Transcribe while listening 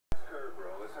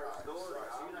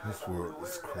This world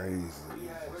is crazy.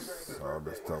 Just all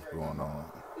this stuff going on.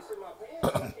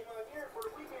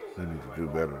 We need to do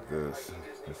better at this.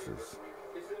 This is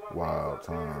wild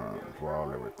times,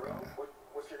 wild everything.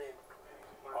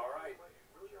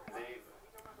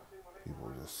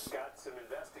 People just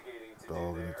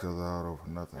dogging each other out over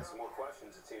nothing. Some more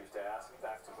questions it seems to ask.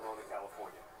 Back to Pomona,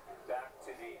 California. Back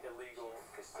to the illegal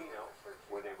casino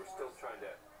where they were still trying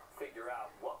to figure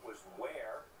out what was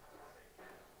where.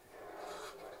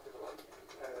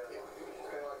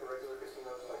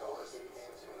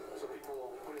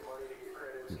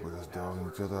 People just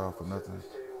dogging each other out for nothing.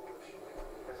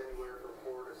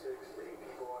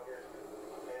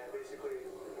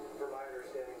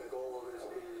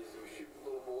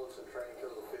 Try and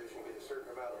kill the fish and get a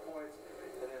certain amount of points,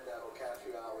 and then that'll cash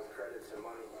you out with credits and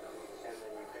money, and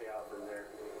then you pay out from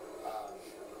there.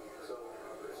 So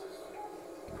this is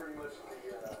pretty much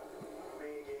the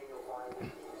main game you'll find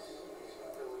with these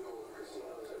illegal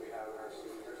casinos that we have in our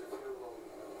city. There's a few of them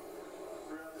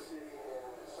throughout the city, and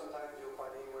sometimes you'll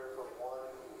find anywhere from 1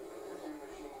 to 2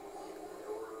 machines,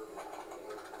 or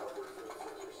upwards of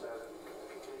 6 or 7.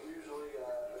 It usually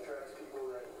attracts people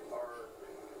that are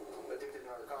addicted to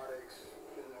narcotics,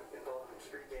 involved in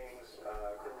street gangs,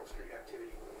 criminal street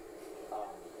activity.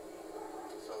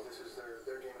 So this is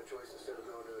their game of choice. Instead of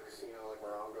going to a casino like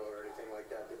Morongo or anything like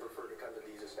that, they prefer to come to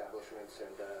these establishments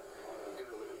and do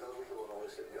illegal and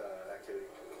illicit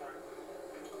activity.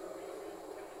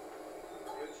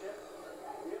 Good shit?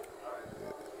 Yeah. All right.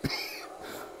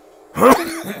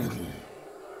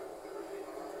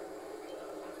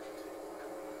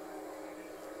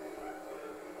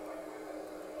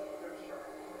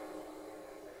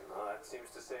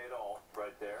 Seems to say it all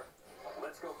right there.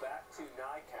 Let's go back to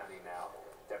Nye County now.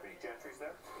 Deputy Gentry's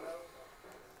there.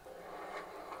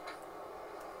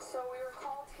 So we were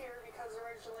called here because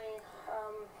originally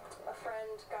a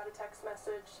friend got a text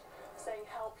message saying,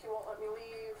 "Help, you won't let me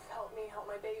leave. Help me, help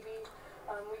my baby."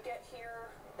 We get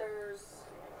here, there's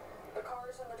the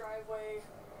cars in the driveway,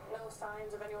 no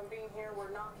signs of anyone being here.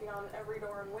 We're knocking on every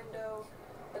door and window.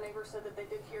 The neighbor said that they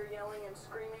did hear yelling and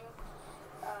screaming.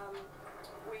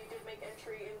 We did make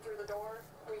entry in through the door.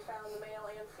 We found the male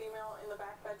and female in the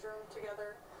back bedroom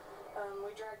together.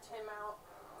 We dragged him out.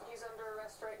 He's under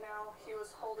arrest right now. He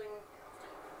was holding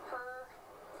her,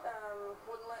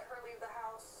 wouldn't let her leave the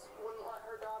house, wouldn't let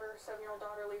her daughter, 7-year-old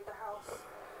daughter, leave the house.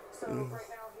 So right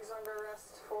now he's under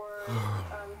arrest for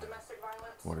domestic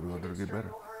violence. What are we going to do to get better?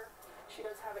 Her. She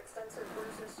does have extensive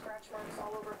bruises, scratch marks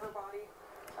all over her body,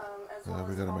 as well as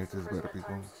we gotta make this better,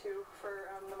 people. Too, for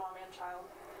the mom and child.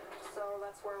 So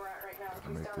that's where we're at right now.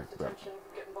 He's down at detention,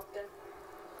 getting booked in.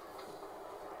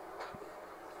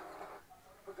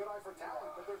 A good eye for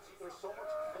talent, but there's so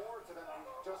much more to them than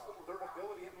just their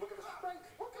ability. And look at the strength.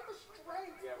 Look at the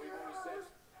strength. Yeah, we've already said.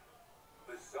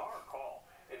 Bizarre call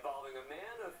involving a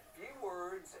man of few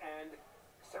words and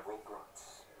several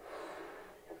grunts.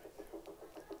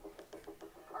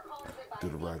 Do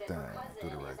the right thing. Do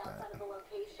the right thing. Outside of the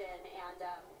location, and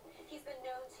he's been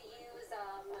known to use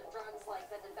drugs like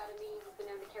methamphetamine. He's been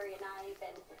known to carry a knife,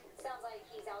 and it sounds like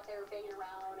he's out there banging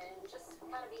around and just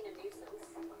kind of being a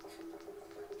nuisance.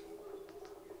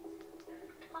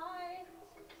 Hi.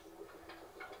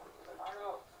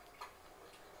 Arnold.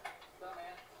 What's up,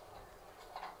 man?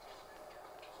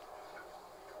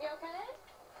 You okay?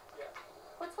 Yeah.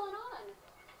 What's going on?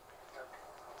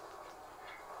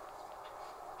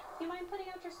 You mind putting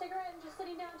out your cigarette and just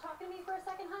sitting down and talking to me for a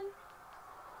second, hun?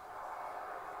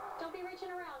 Don't be reaching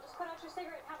around. Just put out your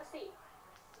cigarette and have a seat.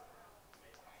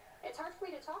 It's hard for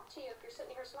me to talk to you if you're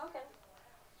sitting here smoking.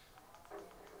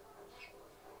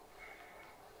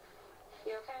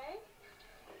 You okay?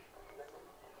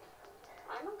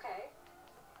 I'm okay.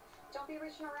 Don't be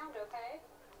reaching around, okay?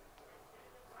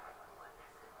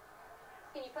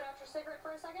 Can you put out your cigarette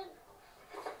for a second?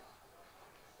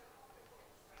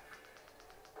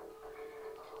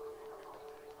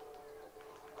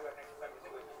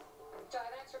 Do I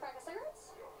have an extra pack of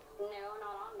cigarettes? No,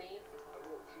 not on me.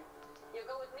 You'll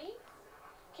go with me?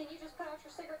 Can you just put out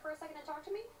your cigarette for a second and talk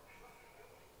to me?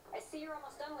 I see you're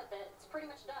almost done with it. It's pretty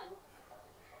much done.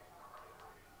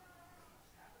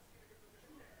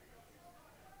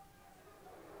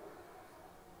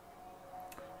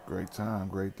 Great time,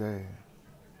 great day.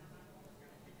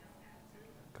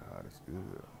 God is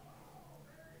good.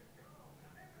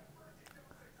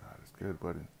 God is good,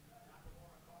 buddy.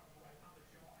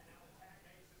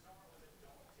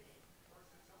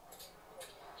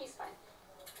 He's fine.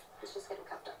 Let's just get him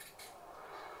cuffed up.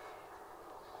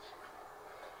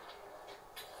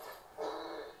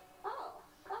 Oh,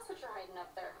 that's what you're hiding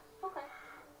up there. Okay.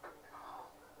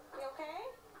 You okay?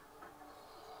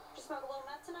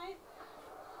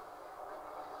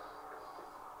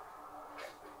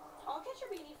 your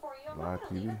beanie for you. I'm Live not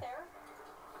gonna leave TV. it there.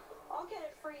 I'll get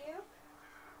it for you.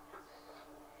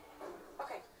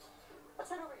 Okay, let's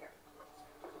head over here.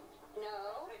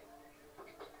 No.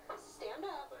 Stand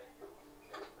up.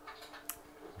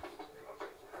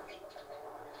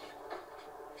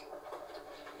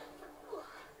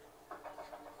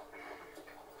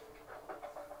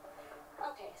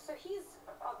 Okay, so he's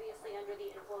obviously under the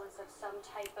influence of some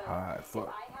type of, if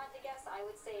I had to guess, I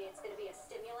would say it's going to be a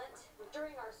stimulant.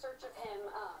 During our search of him,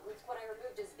 when I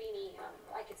removed his beanie,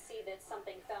 I could see that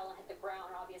something fell and hit the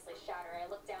ground, obviously shattered. I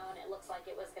looked down and it looks like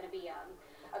it was going to be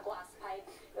a glass pipe.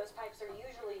 Those pipes are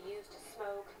usually used to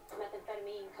smoke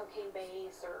methamphetamine, cocaine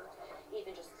base, or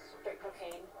even just straight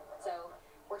cocaine. So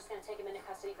we're just going to take him into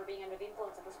custody for being under the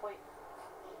influence at this point.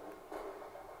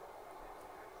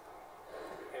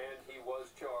 And he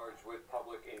was charged with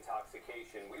public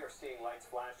intoxication. We are seeing lights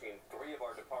flashing in 3 of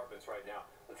our departments right now.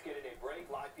 Let's get in a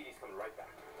break. Live PD's coming right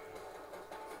back.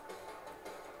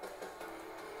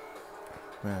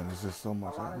 Man, there's just so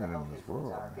much happening in this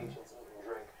world. Patients eat and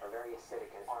drink are very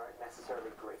acidic and aren't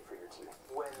necessarily great for your teeth.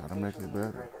 When Gotta make it patients eat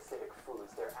and better. drink acidic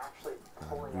foods, they're actually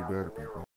Gotta pulling be out better, the minerals. people.